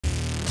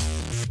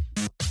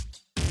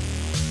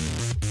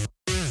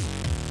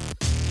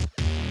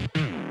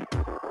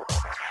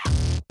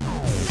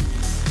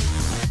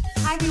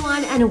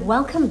everyone, and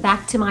welcome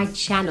back to my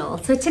channel.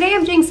 So today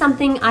I'm doing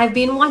something I've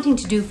been wanting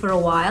to do for a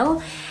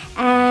while,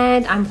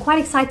 and I'm quite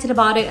excited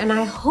about it, and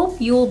I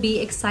hope you'll be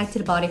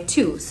excited about it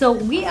too. So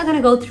we are going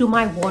to go through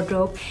my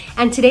wardrobe,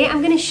 and today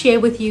I'm going to share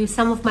with you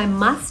some of my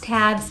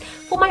must-haves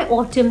for my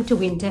autumn to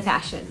winter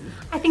fashion.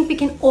 I think we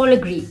can all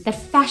agree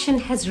that fashion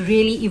has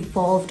really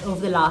evolved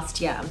over the last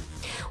year,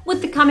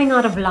 with the coming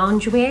out of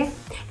loungewear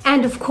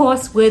and of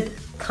course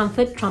with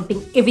comfort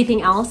trumping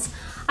everything else.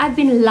 I've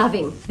been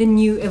loving the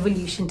new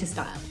evolution to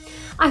style.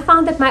 I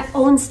found that my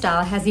own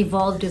style has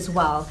evolved as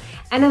well,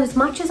 and as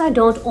much as I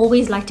don't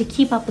always like to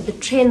keep up with the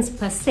trends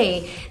per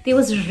se, there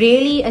was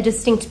really a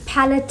distinct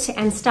palette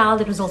and style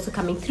that was also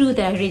coming through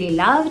that I really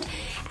loved.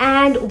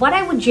 And what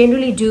I would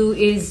generally do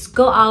is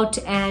go out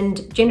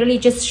and generally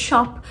just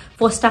shop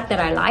for stuff that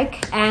I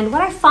like. And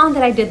what I found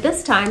that I did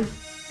this time,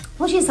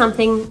 which is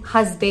something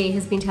Husband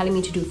has been telling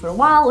me to do for a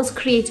while, was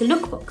create a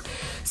lookbook.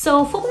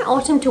 So for my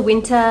autumn to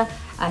winter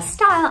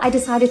style, I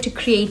decided to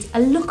create a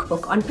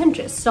lookbook on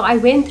Pinterest. So I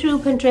went through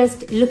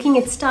Pinterest looking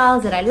at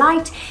styles that I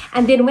liked,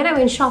 and then when I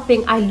went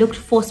shopping, I looked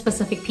for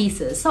specific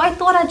pieces. So I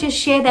thought I'd just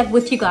share that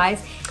with you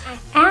guys.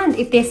 And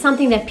if there's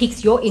something that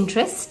piques your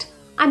interest,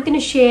 I'm going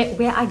to share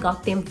where I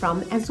got them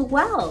from as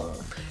well.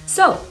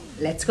 So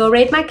let's go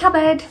raid my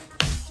cupboard.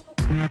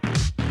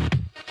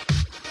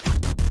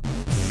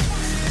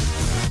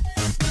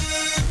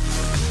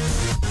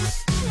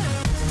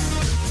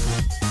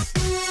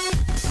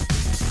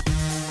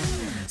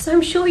 So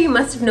I'm sure you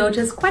must have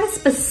noticed quite a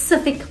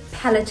specific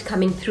palette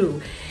coming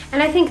through.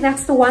 And I think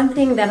that's the one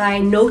thing that I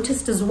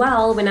noticed as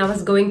well when I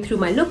was going through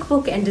my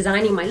lookbook and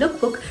designing my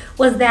lookbook,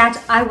 was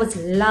that I was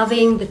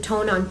loving the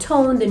tone on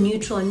tone, the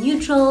neutral on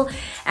neutral,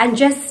 and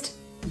just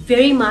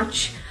very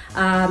much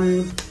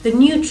the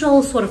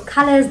neutral sort of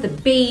colors, the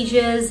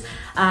beiges,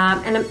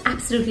 and I'm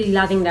absolutely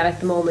loving that at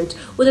the moment.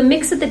 With a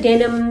mix of the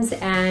denims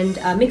and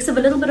a mix of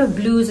a little bit of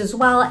blues as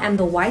well, and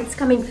the whites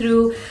coming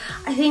through,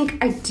 I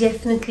think I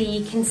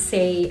definitely can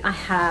say I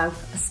have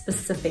a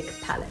specific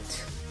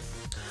palette.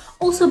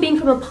 Also, being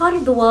from a part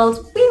of the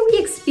world where we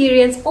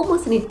experience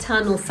almost an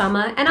eternal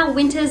summer and our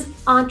winters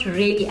aren't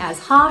really as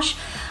harsh,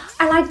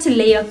 I like to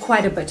layer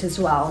quite a bit as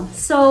well.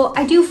 So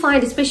I do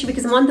find, especially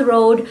because I'm on the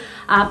road,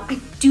 I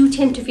do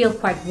tend to feel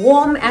quite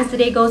warm as the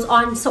day goes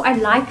on. So I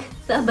like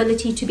the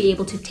ability to be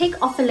able to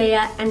take off a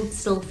layer and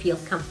still feel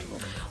comfortable.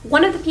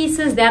 One of the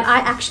pieces that I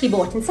actually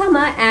bought in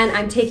summer and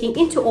I'm taking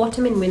into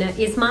autumn and winter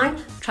is my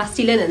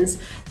trusty linens.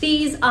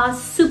 These are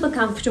super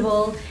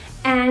comfortable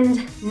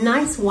and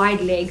nice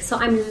wide legs. So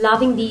I'm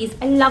loving these.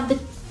 I love the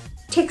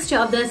texture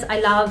of this. I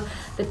love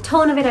the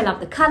tone of it. I love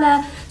the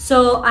color.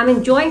 So I'm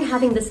enjoying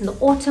having this in the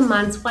autumn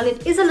months while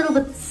it is a little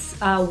bit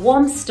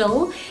warm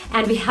still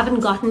and we haven't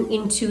gotten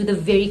into the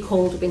very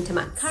cold winter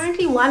months.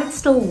 Currently, while it's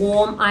still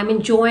warm, I'm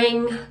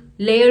enjoying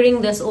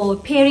layering this or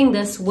pairing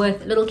this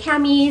with little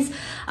camis,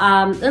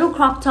 little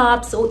crop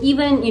tops, or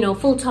even, you know,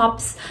 full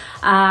tops,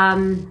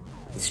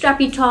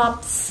 strappy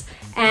tops.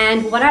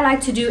 And what I like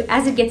to do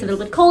as it gets a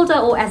little bit colder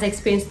or as I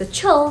experience the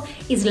chill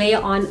is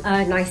layer on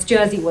a nice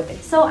jersey with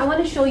it. So I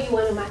want to show you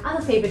one of my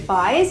other favorite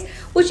buys,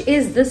 which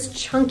is this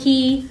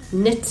chunky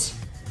knit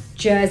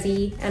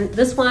jersey. And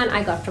this one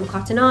I got from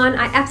Cotton On.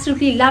 I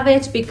absolutely love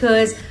it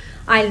because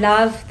I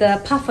love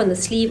the puff on the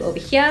sleeve over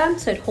here.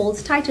 So it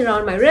holds tight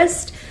around my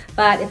wrist,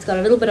 but it's got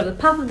a little bit of the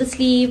puff of the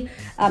sleeve.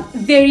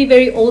 Very,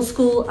 very old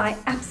school. I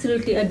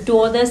absolutely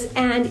adore this,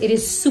 and it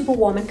is super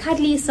warm and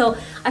cuddly. So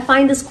I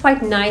find this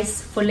quite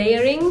nice for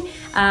layering,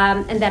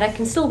 and that I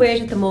can still wear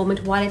it at the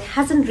moment while it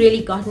hasn't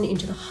really gotten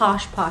into the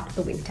harsh part of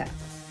the winter.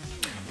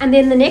 And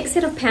then the next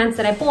set of pants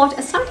that I bought,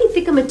 a slightly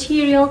thicker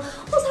material,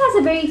 also has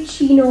a very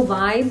chino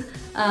vibe.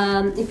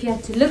 If you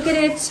have to look at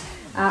it,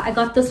 I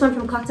got this one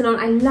from Cotton On.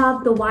 I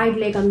love the wide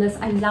leg on this.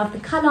 I love the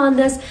color on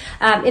this.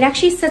 It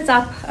actually sits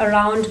up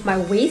around my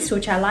waist,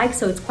 which I like,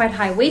 so it's quite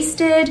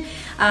high-waisted.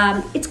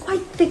 It's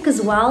quite thick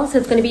as well, so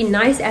it's going to be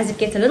nice as it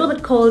gets a little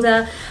bit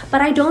colder,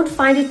 but I don't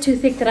find it too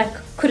thick that I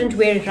couldn't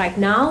wear it right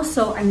now.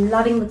 So I'm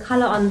loving the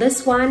color on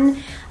this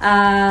one.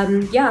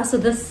 Yeah, so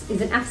this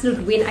is an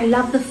absolute win. I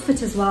love the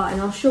fit as well,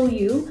 and I'll show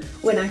you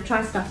when I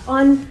try stuff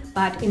on,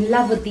 but in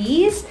love with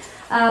these.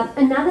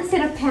 Another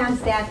set of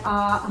pants that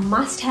are a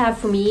must-have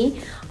for me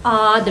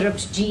are the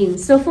ripped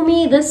jeans. So for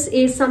me, this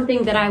is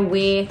something that I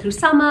wear through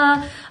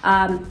summer.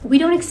 We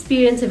don't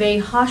experience a very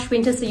harsh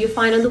winter, so you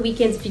find on the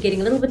weekends if you're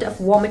getting a little bit of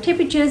warmer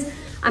temperatures,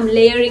 I'm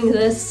layering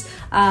this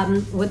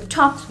with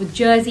tops, with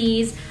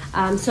jerseys.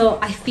 So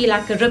I feel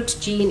like a ripped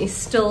jean is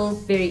still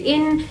very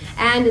in.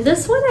 And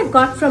this one I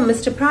got from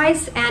Mr.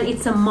 Price, and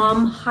it's a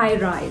mom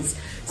high-rise.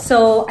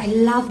 So I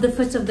love the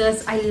fit of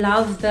this. I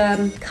love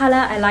the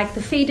color. I like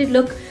the faded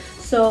look.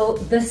 So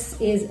this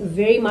is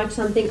very much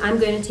something I'm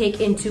going to take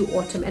into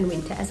autumn and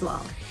winter as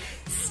well.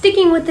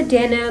 Sticking with the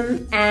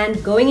denim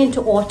and going into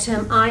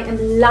autumn, I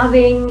am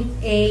loving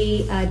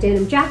a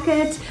denim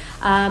jacket.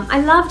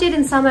 I loved it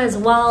in summer as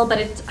well, but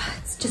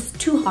it's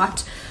just too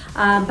hot.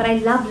 But I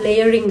love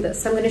layering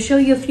this. So I'm going to show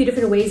you a few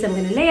different ways I'm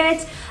going to layer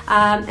it.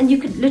 And you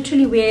could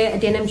literally wear a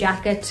denim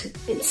jacket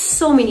in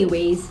so many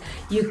ways.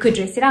 You could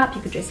dress it up,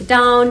 you could dress it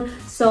down.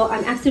 So So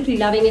I'm absolutely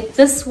loving it.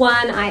 This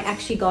one I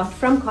actually got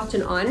from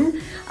Cotton On.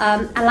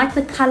 I like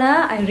the color.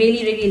 I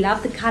really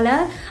love the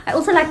color. I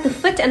also like the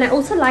fit, and I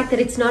also like that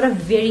it's not a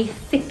very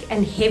thick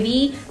and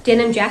heavy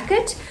denim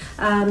jacket.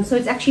 So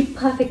it's actually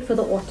perfect for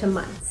the autumn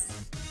months.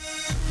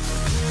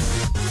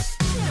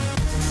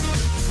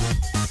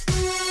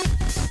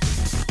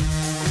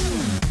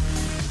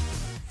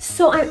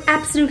 So I'm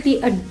absolutely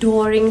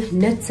adoring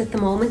knits at the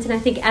moment, and I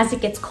think as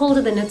it gets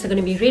colder, the knits are going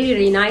to be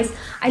really nice.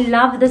 I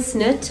love this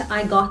knit.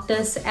 I got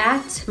this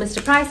at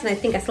Mr. Price, and I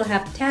think I still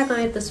have the tag on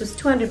it. This was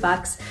 200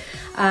 bucks.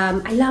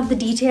 I love the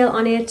detail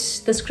on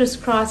it, this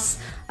crisscross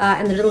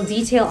and the little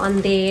detail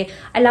on there.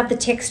 I love the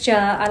texture.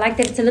 I like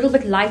that it's a little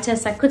bit lighter,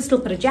 so I could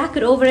still put a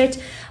jacket over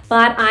it,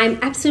 but I'm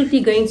absolutely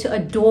going to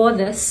adore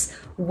this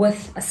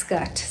with a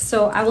skirt.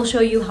 So I will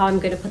show you how I'm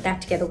going to put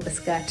that together with a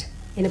skirt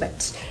in a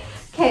bit.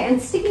 Okay,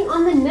 and sticking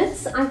on the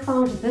knits, I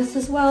found this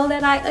as well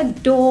that I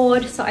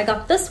adored. So I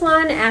got this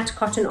one at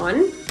Cotton On,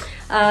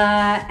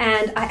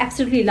 and I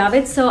absolutely love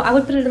it. So I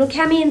would put a little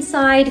cami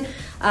inside,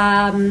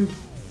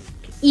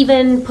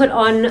 even put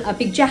on a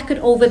big jacket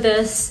over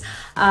this,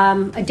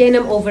 a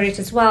denim over it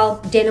as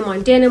well, denim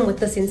on denim with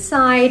this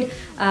inside.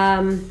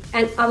 And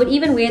I would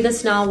even wear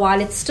this now while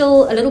it's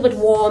still a little bit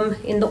warm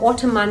in the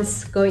autumn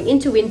months going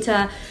into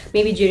winter,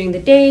 maybe during the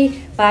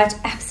day, but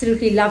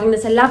absolutely loving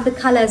this. I love the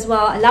color as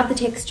well. I love the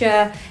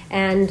texture,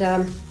 and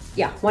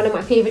yeah, one of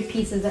my favorite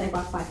pieces that I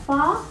got by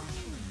far.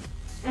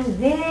 And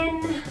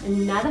then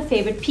another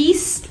favorite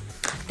piece,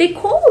 they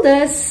call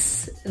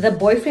this the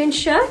boyfriend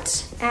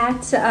shirt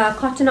at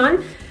Cotton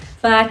On,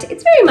 but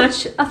it's very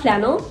much a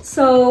flannel.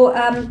 So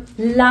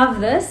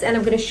love this, and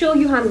I'm going to show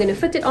you how I'm going to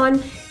fit it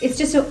on. It's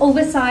just an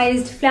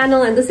oversized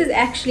flannel, and this is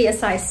actually a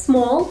size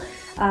small,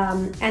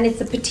 and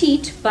it's a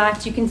petite,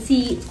 but you can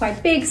see it's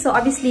quite big. So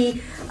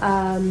obviously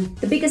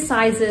the bigger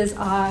sizes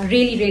are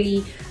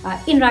really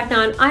in right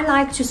now, and I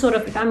like to sort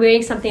of, if I'm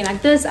wearing something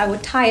like this, I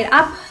would tie it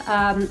up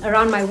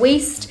around my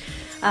waist,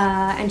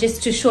 and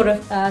just to sort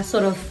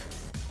of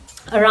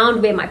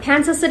around where my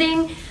pants are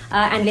sitting,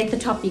 and let the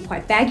top be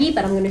quite baggy.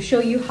 But I'm going to show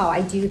you how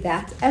I do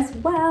that as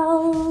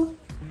well.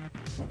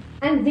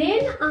 And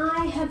then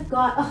I have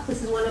got, oh,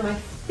 this is one of my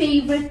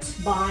favorite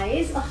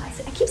buys. Oh,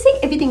 I keep saying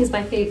everything is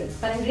my favorite,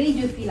 but I really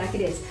do feel like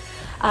it is.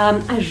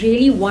 I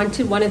really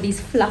wanted one of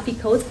these fluffy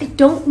coats. I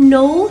don't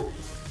know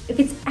if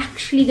it's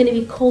actually going to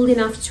be cold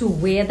enough to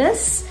wear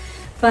this,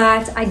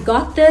 but I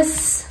got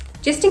this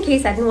just in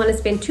case I didn't want to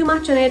spend too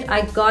much on it.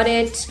 I got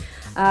it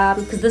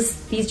because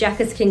these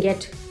jackets can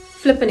get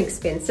flippin'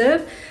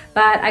 expensive,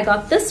 but I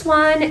got this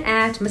one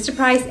at Mr.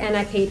 Price, and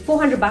I paid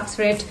 400 bucks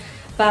for it,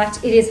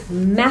 but it is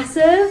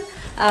massive.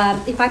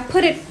 If I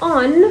put it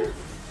on,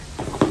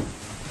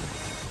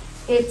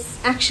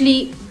 it's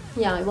actually,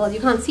 yeah, well,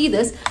 you can't see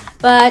this,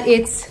 but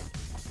it's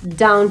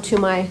down to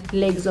my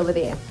legs over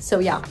there. So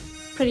yeah,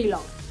 pretty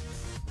long.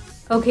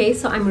 Okay,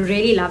 so I'm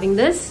really loving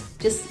this,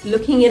 just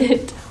looking at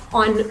it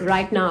on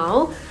right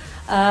now.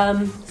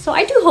 So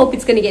I do hope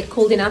it's gonna get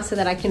cold enough so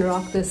that I can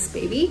rock this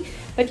baby,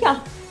 but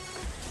yeah.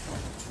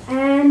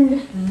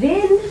 And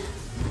then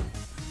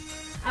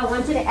I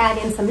wanted to add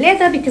in some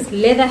leather because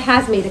leather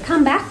has made a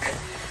comeback.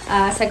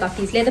 So I got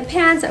these leather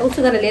pants. I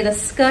also got a leather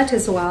skirt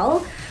as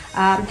well.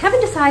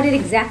 Haven't decided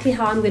exactly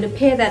how I'm going to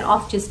pair that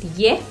off just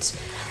yet.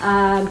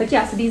 But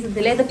yeah, so these are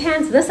the leather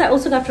pants. This I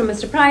also got from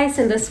Mr. Price,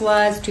 and this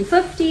was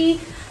 $2.50.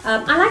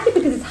 I like it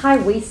because it's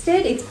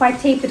high-waisted. It's quite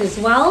tapered as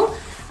well.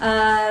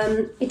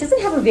 It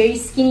doesn't have a very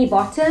skinny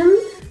bottom,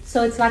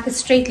 so it's like a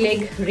straight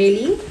leg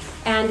really.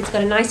 And it's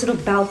got a nice little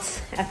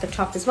belt at the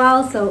top as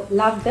well. So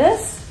love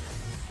this.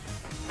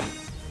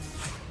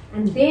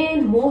 And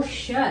then more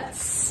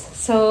shirts.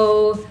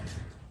 So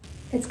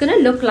it's gonna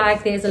look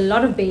like there's a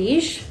lot of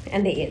beige,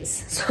 and there is.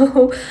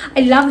 So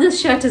I love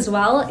this shirt as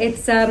well.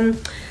 It's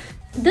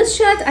this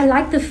shirt, I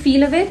like the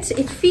feel of it.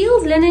 It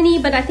feels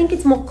linen-y, but I think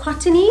it's more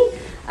cottony.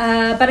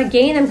 But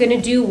again, I'm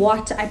gonna do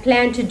what I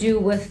plan to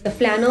do with the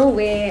flannel,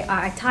 where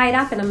I tie it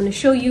up, and I'm gonna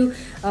show you,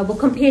 we'll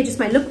compare just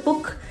my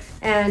lookbook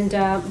and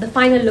the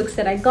final looks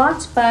that I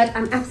got. But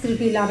I'm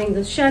absolutely loving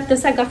this shirt.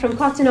 This I got from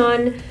Cotton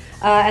On,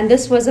 and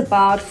this was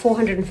about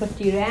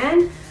 450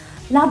 Rand.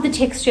 Love the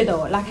texture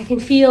though. Like, I can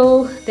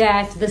feel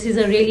that this is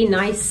a really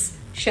nice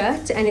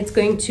shirt, and it's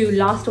going to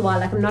last a while.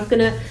 Like, I'm not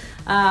gonna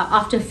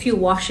after a few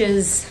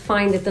washes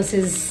find that this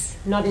is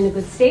not in a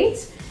good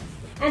state.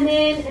 And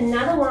then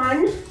another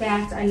one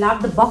that I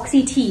love, the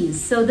boxy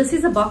tees. So this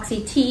is a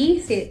boxy tee.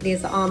 See,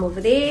 there's the arm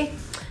over there.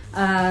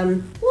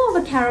 More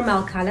of a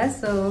caramel color,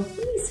 so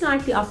really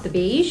slightly off the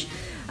beige.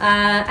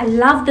 I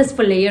love this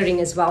for layering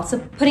as well. So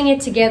putting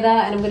it together,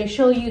 and I'm going to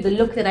show you the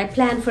look that I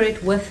planned for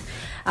it with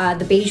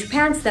the beige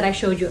pants that I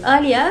showed you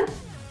earlier.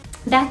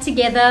 That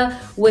together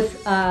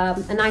with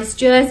a nice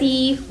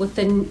jersey with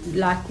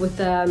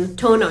the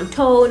tone on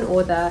tone,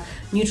 or the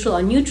neutral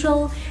on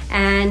neutral.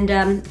 And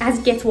as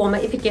it gets warmer,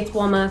 if it gets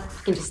warmer,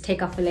 you can just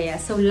take off a layer.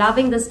 So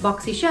loving this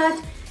boxy shirt,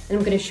 and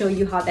I'm going to show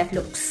you how that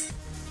looks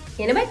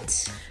in a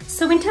bit.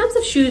 So in terms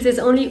of shoes, there's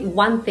only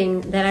one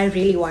thing that I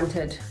really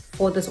wanted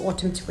for this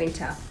autumn to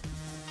winter,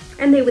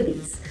 and they were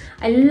these.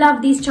 I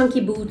love these chunky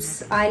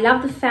boots. I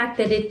love the fact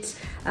that it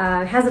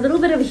has a little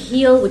bit of a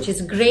heel, which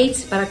is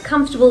great, but a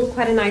comfortable,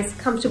 quite a nice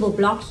comfortable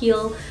block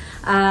heel.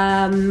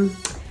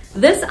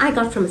 This I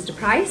got from Mr.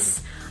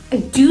 Price. I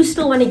do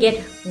still want to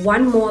get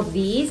one more of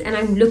these, and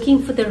I'm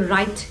looking for the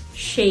right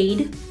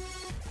shade.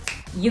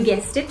 You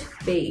guessed it,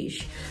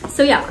 beige.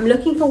 So yeah, I'm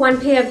looking for one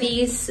pair of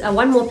these,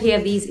 one more pair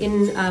of these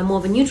in more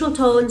of a neutral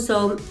tone.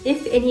 So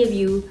if any of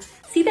you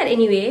see that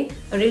anywhere,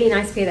 a really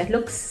nice pair that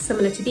looks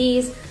similar to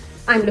these,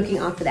 I'm looking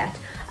out for that.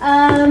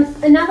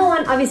 Another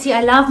one, obviously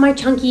I love my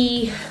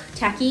chunky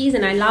tackies,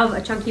 and I love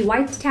a chunky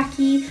white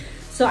tacky.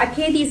 So I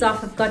pair these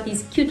off. I've got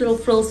these cute little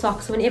frill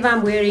socks. So whenever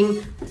I'm wearing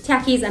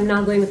tackies, I'm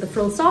now going with the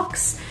frill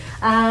socks.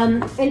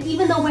 And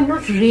even though we're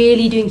not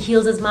really doing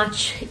heels as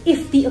much,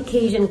 if the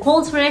occasion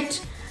calls for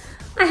it,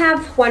 I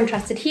have one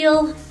trusted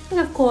heel, and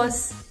of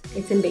course,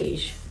 it's in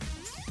beige.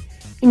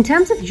 In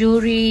terms of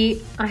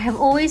jewelry, I have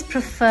always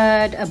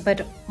preferred a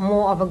bit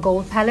more of a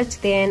gold palette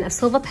than a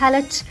silver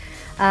palette,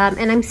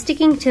 and I'm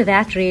sticking to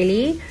that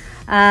really.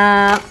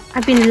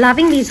 I've been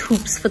loving these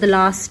hoops for the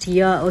last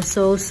year or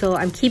so, so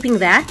I'm keeping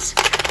that.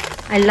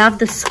 I love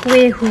the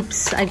square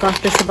hoops. I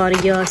got this about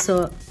a year or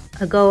so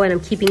ago, and I'm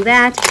keeping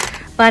that.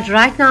 But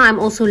right now, I'm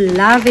also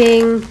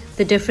loving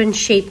the different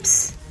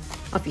shapes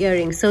of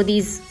earrings. So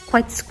these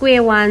quite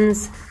square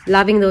ones,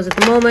 loving those at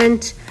the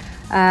moment.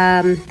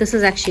 This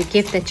is actually a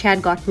gift that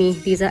Chad got me.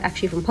 These are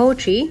actually from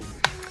Poetry,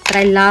 but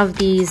I love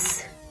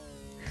these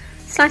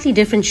slightly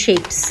different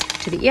shapes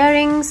to the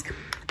earrings.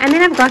 And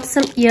then I've got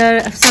some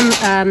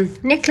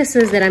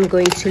necklaces that I'm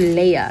going to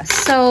layer.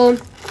 So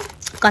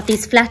got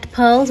these flat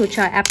pearls, which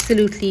I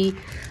absolutely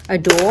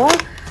adore.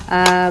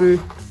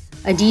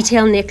 A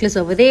detail necklace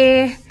over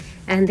there,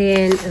 and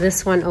then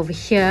this one over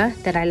here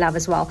that I love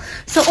as well.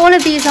 So all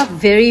of these are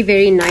very,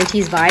 very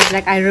 90s vibes.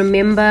 Like I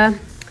remember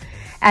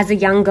as a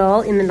young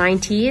girl in the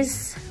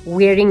 90s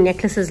wearing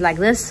necklaces like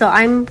this. So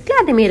I'm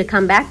glad they made a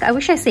comeback. I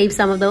wish I saved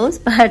some of those,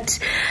 but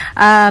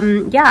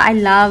yeah, I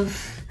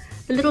love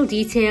the little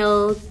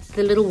detail,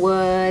 the little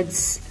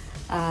words.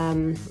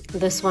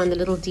 This one, the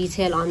little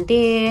detail on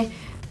there.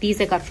 These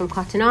I got from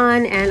Cotton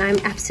On, and I'm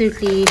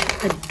absolutely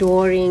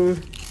adoring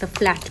the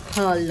flat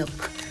pearl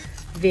look.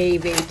 Very,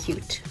 very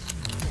cute.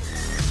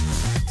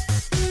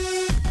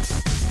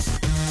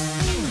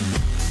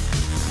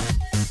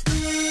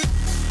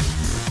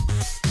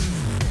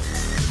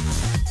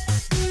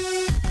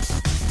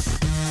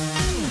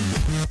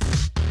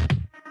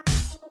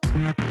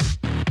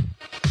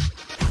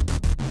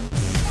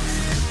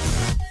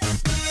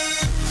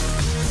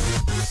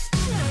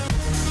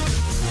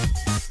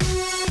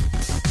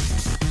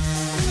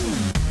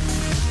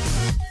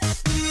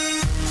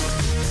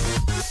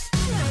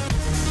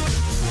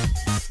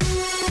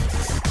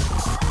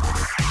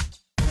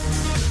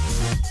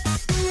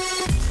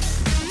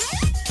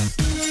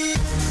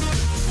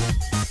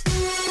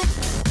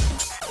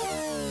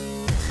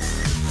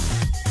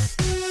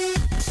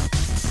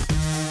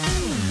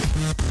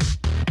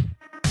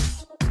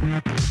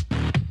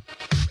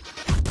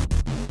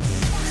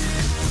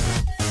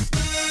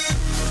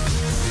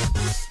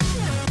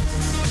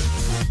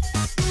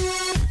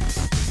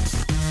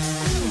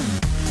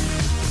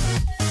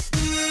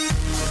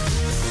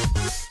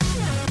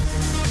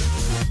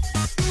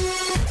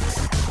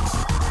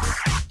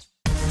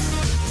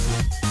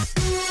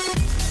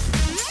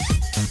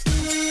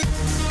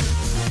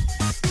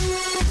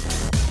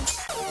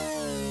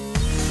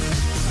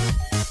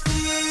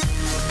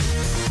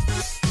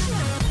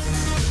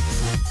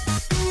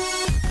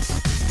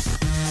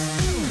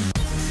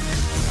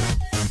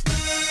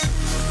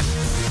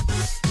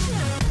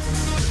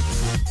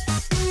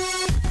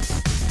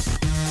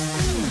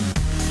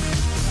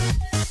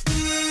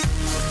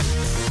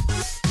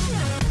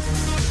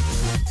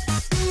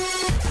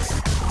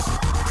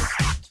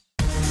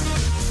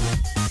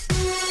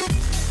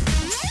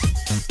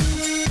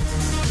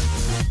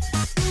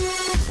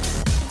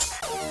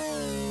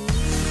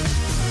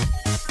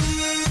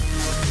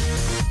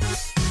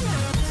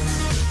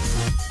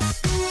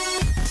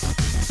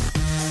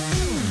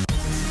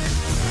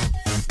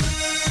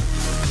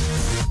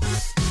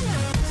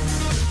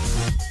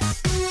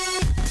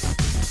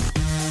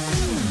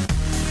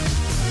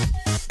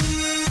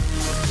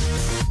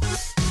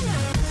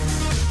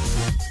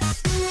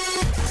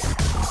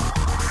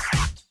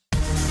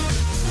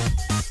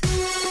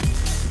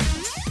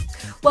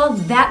 Well,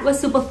 that was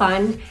super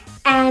fun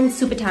and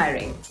super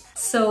tiring.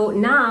 So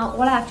now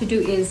all I have to do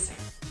is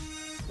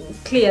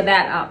clear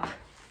that up.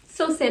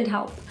 So send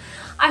help.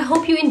 I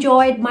hope you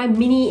enjoyed my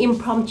mini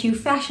impromptu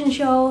fashion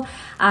show.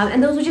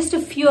 And those were just a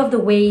few of the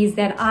ways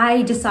that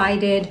I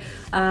decided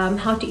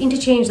how to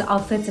interchange the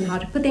outfits and how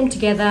to put them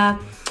together.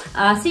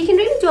 So you can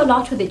really do a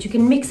lot with it. You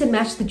can mix and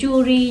match the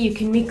jewelry, you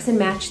can mix and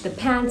match the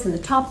pants and the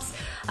tops.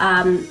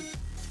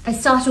 I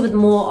started with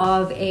more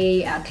of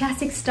a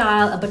classic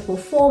style, a bit more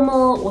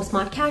formal or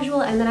smart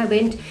casual, and then I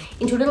went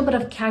into a little bit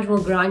of casual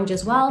grunge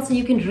as well. So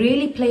you can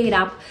really play it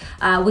up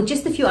with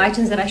just the few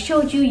items that I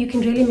showed you. You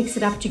can really mix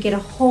it up to get a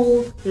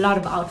whole lot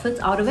of outfits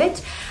out of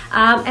it.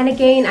 And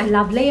again, I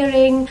love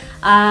layering.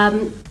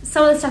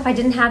 some of the stuff I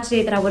didn't have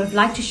today that I would have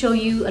liked to show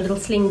you, a little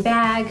sling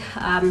bag,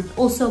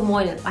 also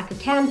more like a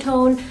tan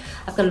tone.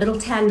 I've got a little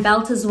tan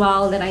belt as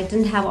well that I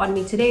didn't have on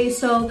me today.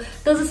 So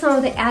those are some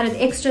of the added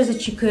extras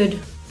that you could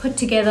put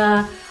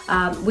together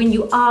when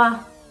you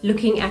are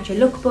looking at your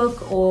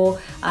lookbook or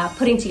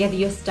putting together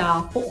your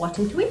style for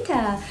autumn to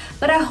winter.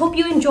 But I hope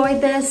you enjoyed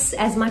this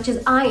as much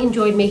as I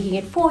enjoyed making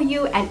it for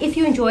you, and if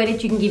you enjoyed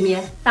it, you can give me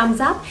a thumbs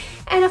up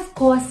and of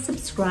course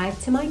subscribe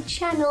to my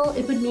channel.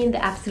 It would mean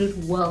the absolute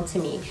world to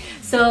me.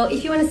 So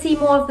if you want to see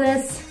more of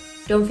this,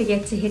 don't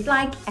forget to hit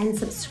like and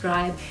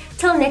subscribe.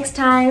 Till next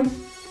time.